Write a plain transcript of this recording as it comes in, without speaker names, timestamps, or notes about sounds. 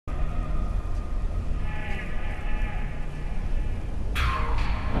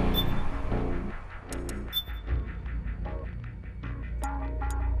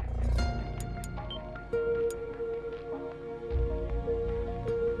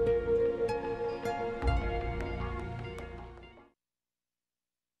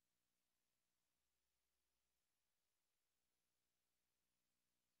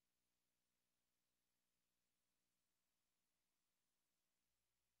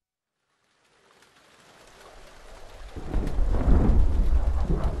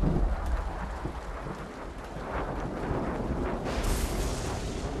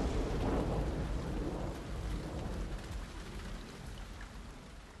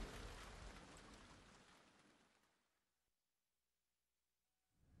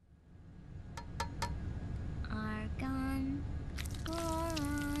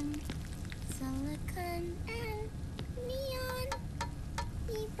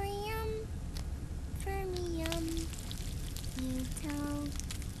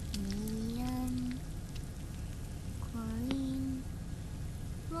Titanium, chlorine,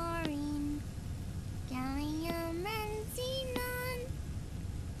 fluorine, gallium and xenon,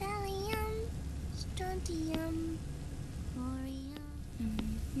 thallium, strontium, thorium.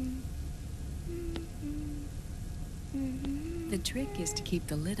 The trick is to keep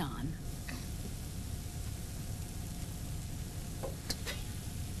the lid on.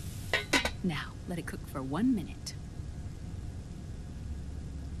 Now, let it cook for 1 minute.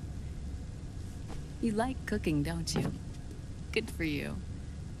 You like cooking, don't you? Good for you.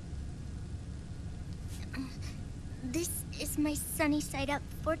 This is my sunny side up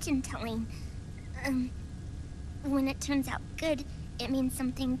fortune telling. When it turns out good, it means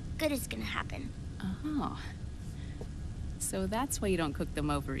something good is gonna happen. Oh. So that's why you don't cook them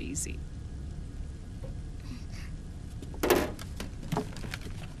over easy.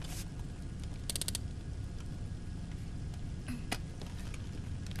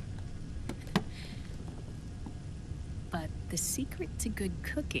 But the secret to good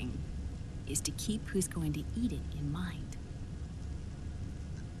cooking is to keep who's going to eat it in mind.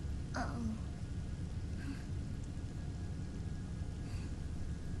 Oh.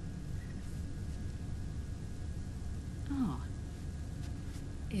 Oh.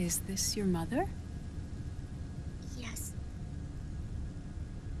 Is this your mother? Yes.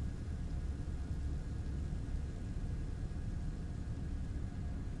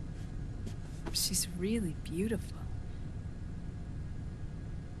 She's really beautiful.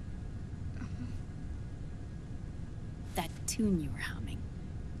 That tune you were humming,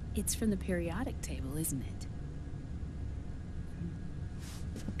 it's from the periodic table, isn't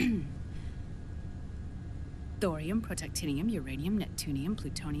it? Thorium, protactinium, uranium, neptunium,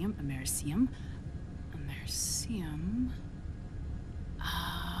 plutonium, americium.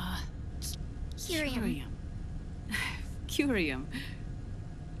 Curium. Curium.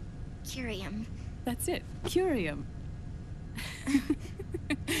 Curium. That's it, curium.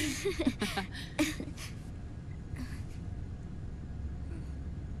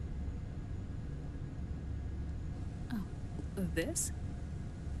 Oh, this?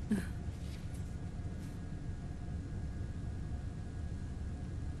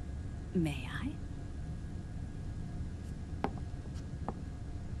 May I?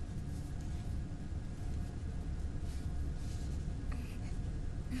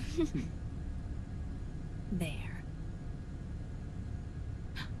 There.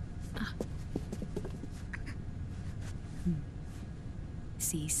 Ah.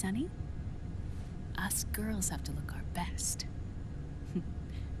 See, Sonny? Us girls have to look our best.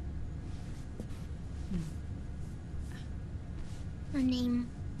 Her name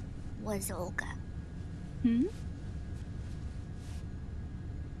was Olga. Hmm?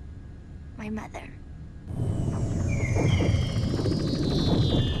 My mother.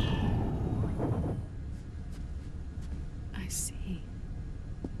 I see.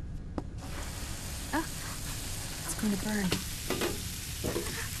 Ah! It's going to burn.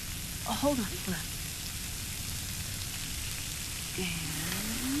 Oh, hold on, hold on.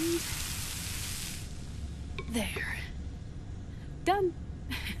 And... there. Done.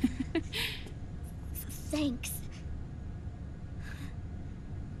 Thanks.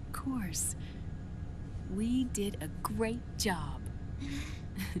 Of course. We did a great job.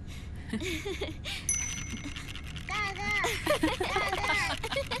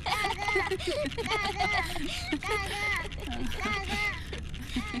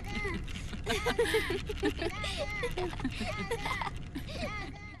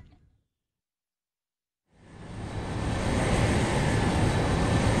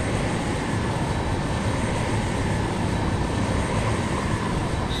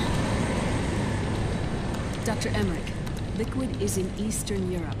 Dr. Emmerich, Liquid is in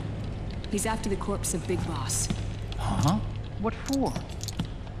Eastern Europe. He's after the corpse of Big Boss. Huh? What for?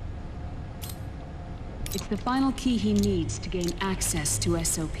 It's the final key he needs to gain access to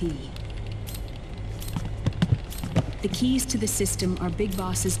SOP. The keys to the system are Big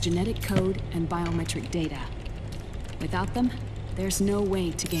Boss's genetic code and biometric data. Without them, there's no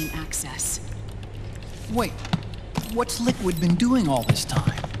way to gain access. Wait, what's Liquid been doing all this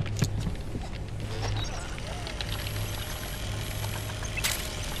time?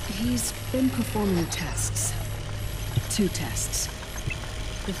 He's been performing tests. 2 tests.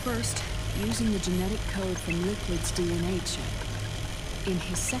 The first, using the genetic code from Liquid's DNA chip. In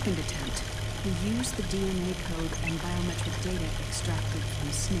his second attempt, he used the DNA code and biometric data extracted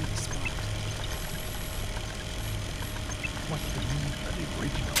from Snake Spot. What's the need for the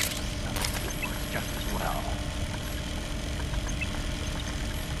original? It works just as well.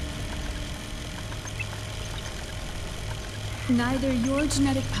 Neither your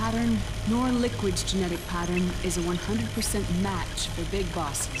genetic pattern nor Liquid's genetic pattern is a 100% match for big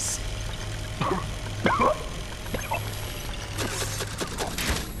bosses.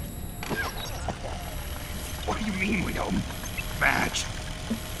 What do you mean we don't match?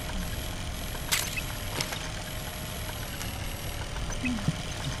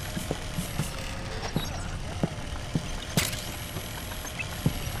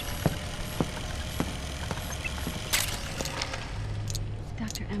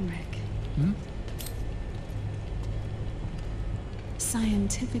 Dr. Emmerich. Hmm?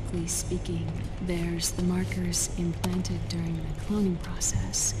 Scientifically speaking, there's the markers implanted during the cloning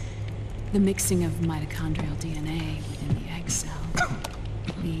process. The mixing of mitochondrial DNA within the egg cell.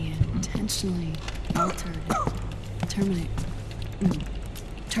 The intentionally altered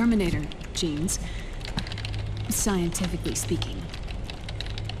Terminator genes. Scientifically speaking.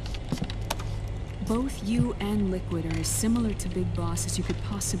 Both you and Liquid are as similar to Big Boss as you could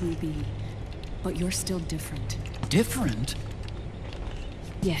possibly be. But you're still different. Different?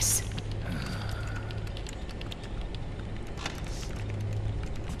 Yes.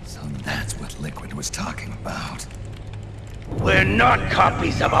 So that's what Liquid was talking about. We're not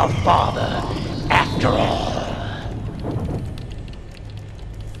copies of our father, after all.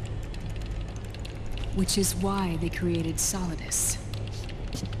 Which is why they created Solidus.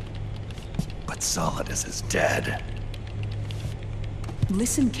 But Solidus is dead.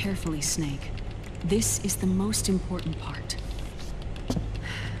 Listen carefully, Snake. This is the most important part.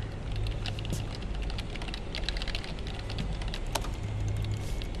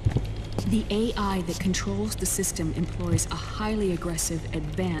 The AI that controls the system employs a highly aggressive,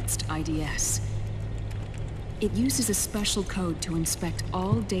 advanced IDS. It uses a special code to inspect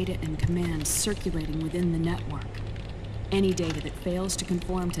all data and commands circulating within the network. Any data that fails to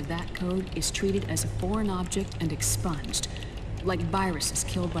conform to that code is treated as a foreign object and expunged, like viruses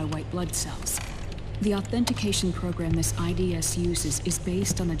killed by white blood cells. The authentication program this IDS uses is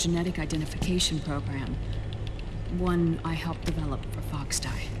based on a genetic identification program, one I helped develop for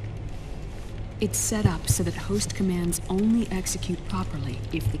Foxdie. It's set up so that host commands only execute properly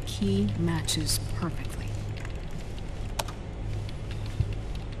if the key matches perfectly.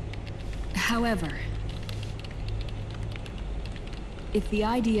 However, if the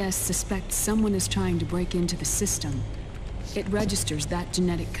IDS suspects someone is trying to break into the system, it registers that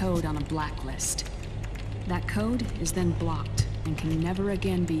genetic code on a blacklist. That code is then blocked and can never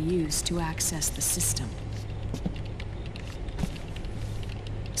again be used to access the system.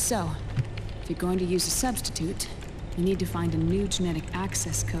 So, if you're going to use a substitute, you need to find a new genetic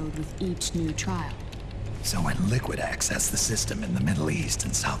access code with each new trial. So when Liquid accessed the system in the Middle East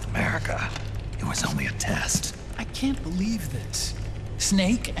and South America, it was only a test. I can't believe this.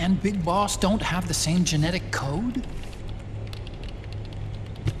 Snake and Big Boss don't have the same genetic code?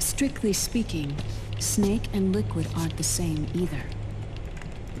 Strictly speaking, Snake and Liquid aren't the same either.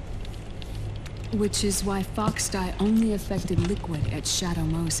 Which is why Foxdie only affected Liquid at Shadow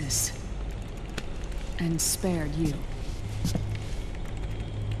Moses. And spared you.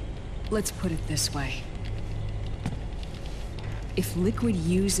 Let's put it this way. If Liquid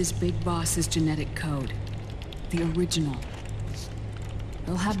uses Big Boss's genetic code, the original,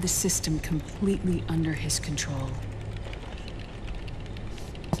 they'll have the system completely under his control.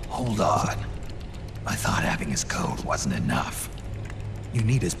 Hold on. I thought having his code wasn't enough. You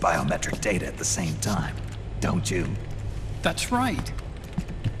need his biometric data at the same time, don't you? That's right.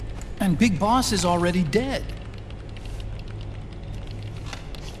 And Big Boss is already dead.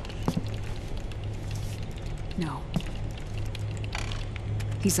 No.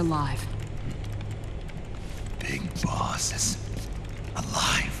 He's alive. Big Boss is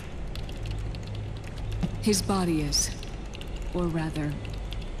alive. His body is. Or rather,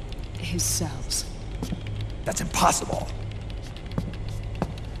 his cells. That's impossible.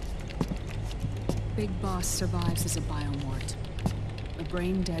 Big Boss survives as a biomort. A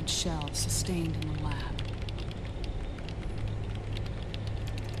brain-dead shell sustained in the lab.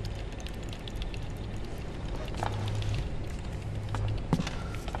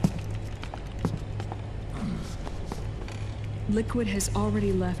 Liquid has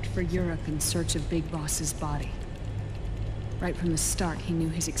already left for Europe in search of Big Boss's body. Right from the start, he knew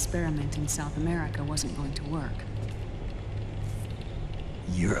his experiment in South America wasn't going to work.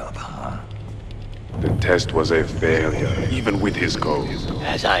 Europe, huh? The test was a failure, even with his code.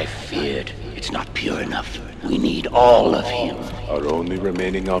 As I feared, it's not pure enough. We need all of him. Our only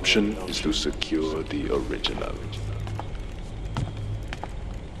remaining option is to secure the original.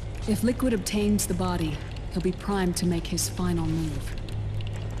 If Liquid obtains the body, he'll be primed to make his final move.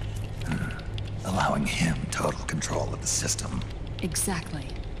 allowing him total control of the system. Exactly.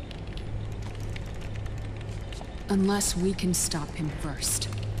 Unless we can stop him first.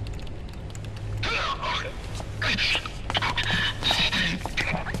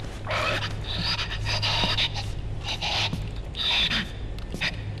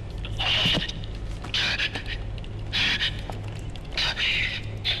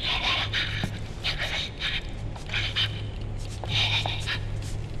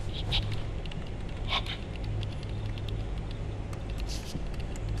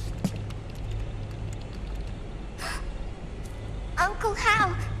 Uncle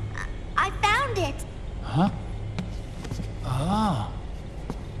Hal, I found it. Huh? Ah.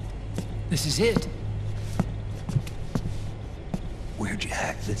 This is it. Where'd you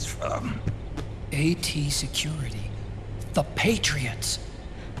hack this from? AT Security. The Patriots.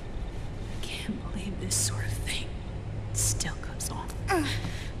 Can't believe this sort of thing still goes on.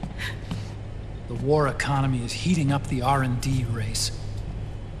 The war economy is heating up the R&D race.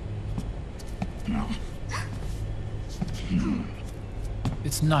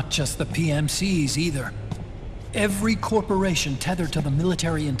 It's not just the PMCs either. Every corporation tethered to the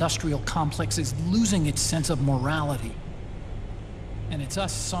military-industrial complex is losing its sense of morality. And it's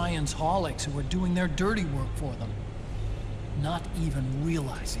us science-holics who are doing their dirty work for them, not even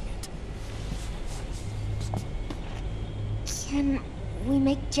realizing it. Can we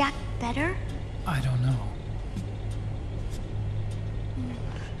make Jack better? I don't know.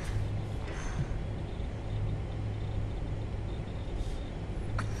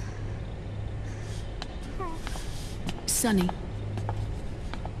 Sonny.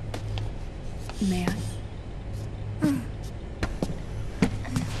 May I?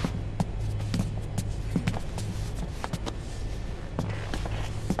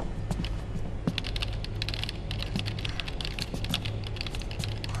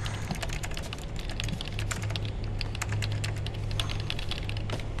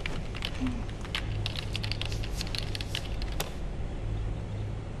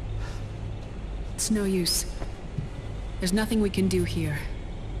 It's no use. There's nothing we can do here.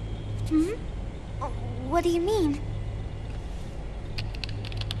 Hmm? What do you mean?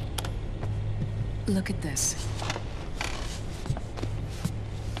 Look at this.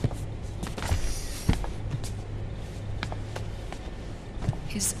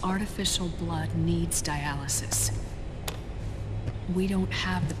 His artificial blood needs dialysis. We don't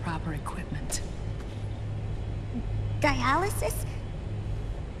have the proper equipment. Dialysis?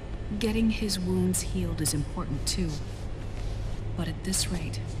 Getting his wounds healed is important too. But at this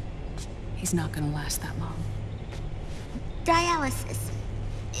rate, he's not gonna last that long. Dialysis.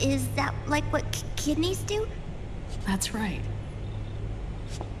 Is that like what kidneys do? That's right.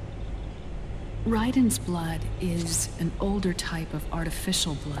 Raiden's blood is an older type of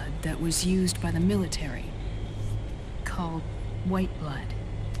artificial blood that was used by the military, called white blood.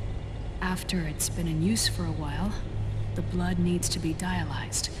 After it's been in use for a while, the blood needs to be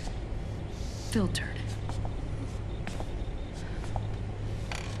dialyzed, filtered.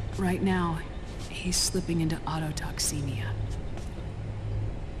 Right now, he's slipping into autotoxemia.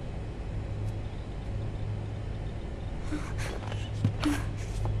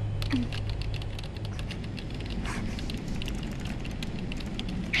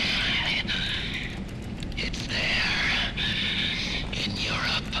 It's there. In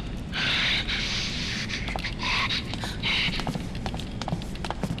Europe.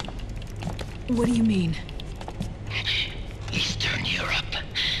 What do you mean? Eastern Europe.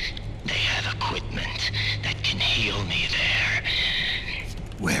 They have equipment that can heal me there.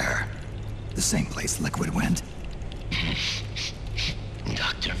 Where? The same place Liquid went?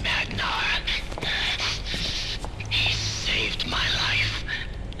 Dr. Magnar. He saved my life.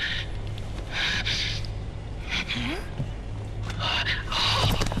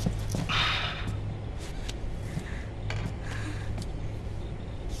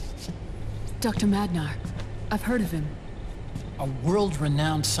 Dr. Magnar. I've heard of him. A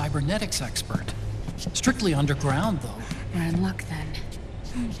world-renowned cybernetics expert. Strictly underground, though. We're in luck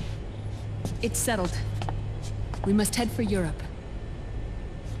then. It's settled. We must head for Europe.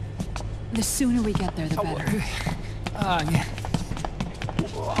 The sooner we get there, the better. Yeah.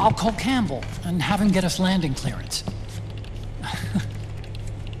 I'll call Campbell and have him get us landing clearance.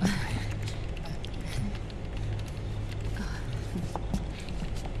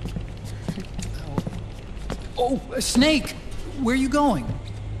 Oh, Snake! Where are you going?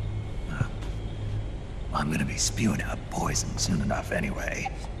 I'm gonna be spewing out poison soon enough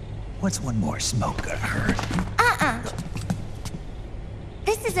anyway. What's one more smoke gonna hurt?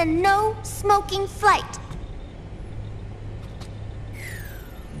 This is a no-smoking flight.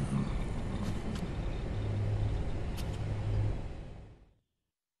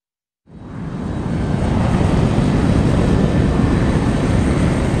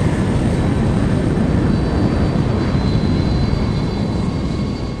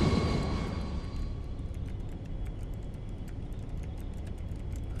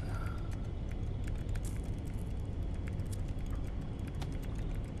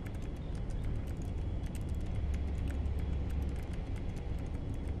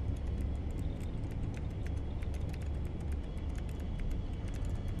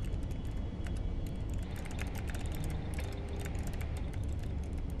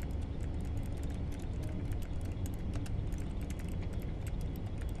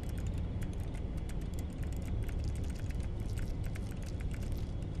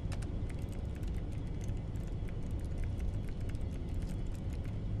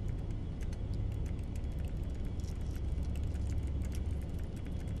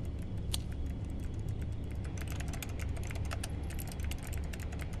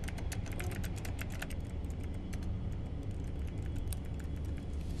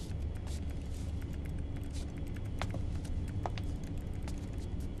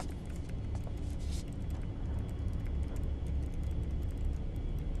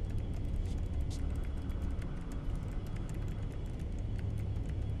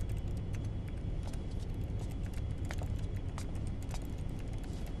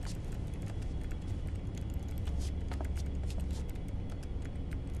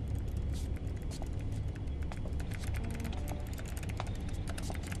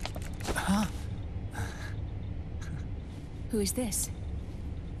 Who is this?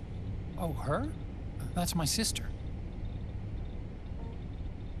 Oh, her? That's my sister.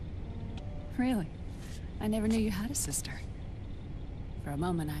 Really? I never knew you had a sister. For a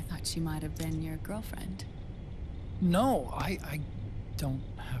moment, I thought she might have been your girlfriend. No, I don't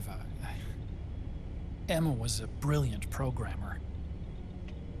have a... Emma was a brilliant programmer.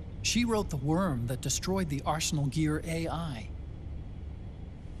 She wrote the worm that destroyed the Arsenal Gear AI.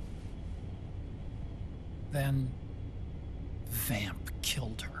 Then... Vamp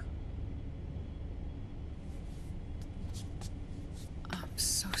killed her. I'm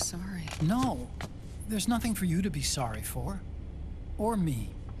so sorry. No, there's nothing for you to be sorry for. Or me.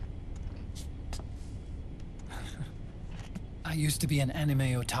 I used to be an anime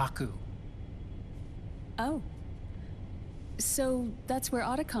otaku. Oh. So that's where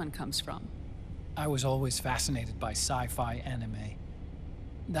Otacon comes from? I was always fascinated by sci-fi anime.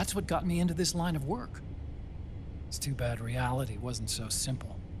 That's what got me into this line of work. It's too bad reality wasn't so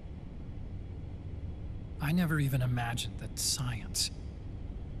simple. I never even imagined that science,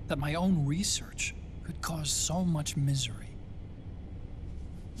 that my own research, could cause so much misery.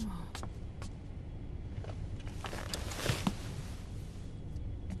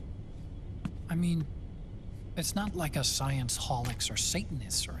 I mean, it's not like us science holics or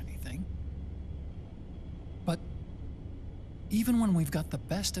Satanists or anything. But even when we've got the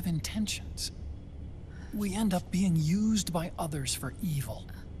best of intentions, we end up being used by others for evil.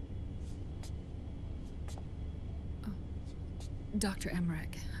 Dr.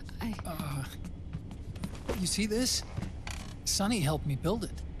 Emmerich, You see this? Sonny helped me build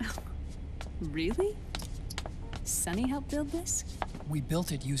it. Really? Sonny helped build this? We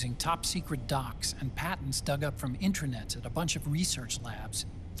built it using top-secret docs and patents dug up from intranets at a bunch of research labs.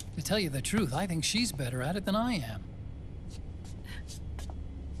 To tell you the truth, I think she's better at it than I am.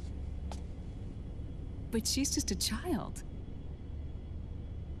 But she's just a child.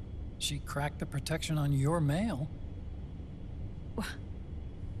 She cracked the protection on your mail.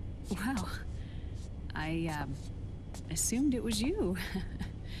 Wow. I, assumed it was you.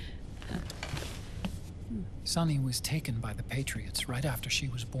 Sunny was taken by the Patriots right after she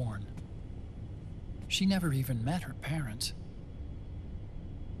was born. She never even met her parents.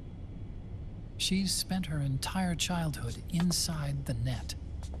 She's spent her entire childhood inside the net.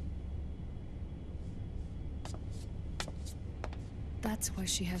 That's why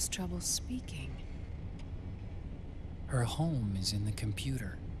she has trouble speaking. Her home is in the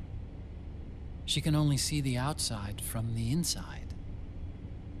computer. She can only see the outside from the inside.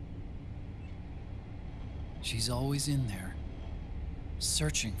 She's always in there,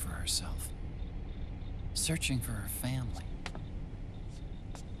 searching for herself, searching for her family.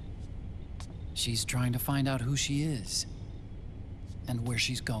 She's trying to find out who she is and where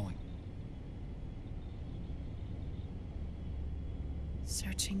she's going.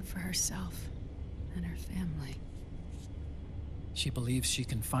 Searching for herself and her family. She believes she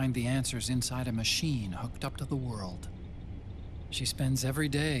can find the answers inside a machine hooked up to the world. She spends every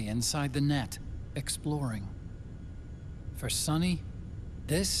day inside the net, exploring. For Sunny,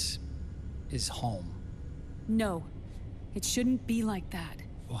 this is home. No, it shouldn't be like that.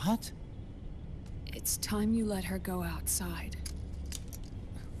 What? It's time you let her go outside.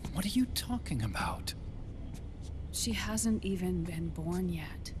 What are you talking about? She hasn't even been born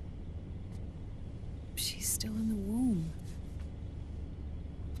yet. She's still in the womb.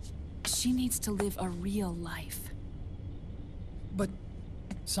 She needs to live a real life. But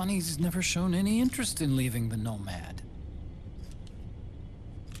Sunny's never shown any interest in leaving the Nomad.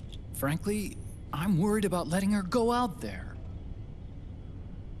 Frankly, I'm worried about letting her go out there.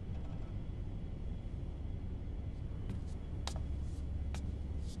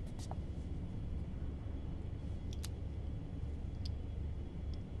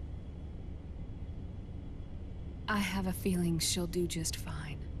 I have a feeling she'll do just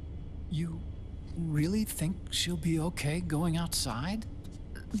fine. You really think she'll be okay going outside?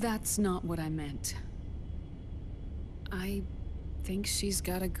 That's not what I meant. I think she's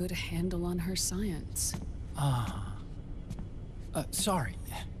got a good handle on her science. Sorry.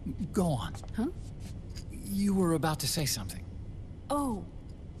 Go on. Huh? You were about to say something. Oh,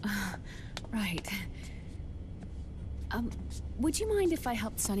 right. Would you mind if I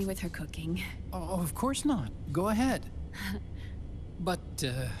helped Sunny with her cooking? Oh, of course not. Go ahead. But,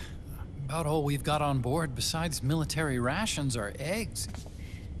 about all we've got on board besides military rations are eggs.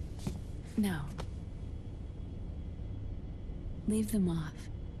 No. Leave them off.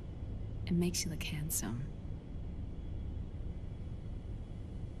 It makes you look handsome.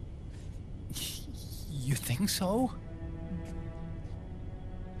 You think so?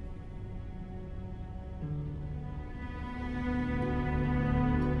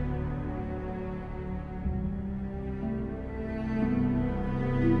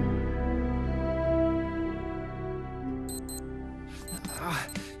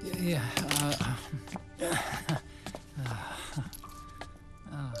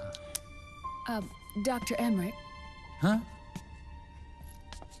 Dr. Emmerich, Huh?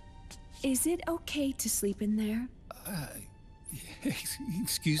 is it okay to sleep in there?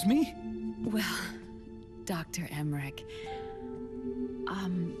 Excuse me? Well, Dr. Emmerich,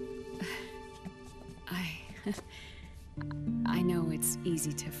 I know it's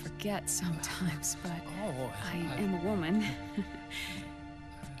easy to forget sometimes, but I am a woman.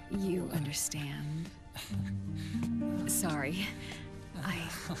 You understand. Sorry.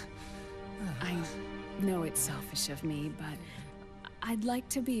 I know it's selfish of me, but I'd like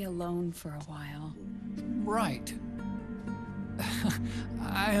to be alone for a while. Right.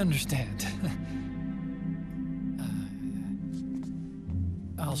 I understand.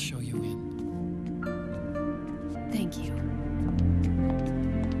 I'll show you in. Thank you.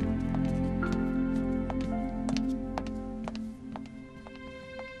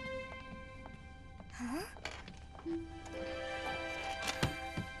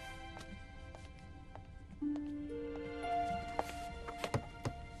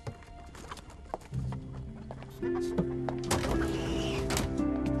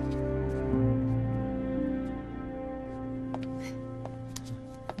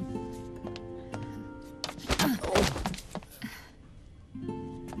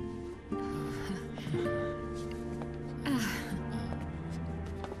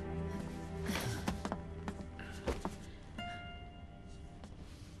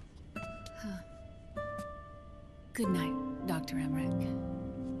 Good night, Dr. Emmerich.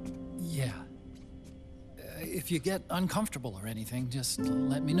 Yeah. If you get uncomfortable or anything, just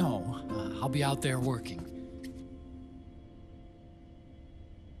let me know. I'll be out there working.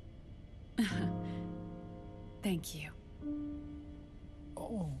 Thank you.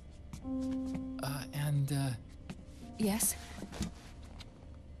 Oh. Yes?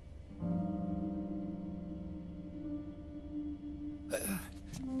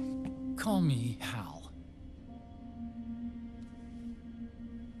 Call me Hal.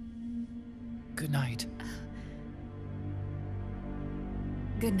 Good night.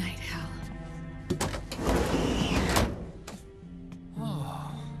 Good night.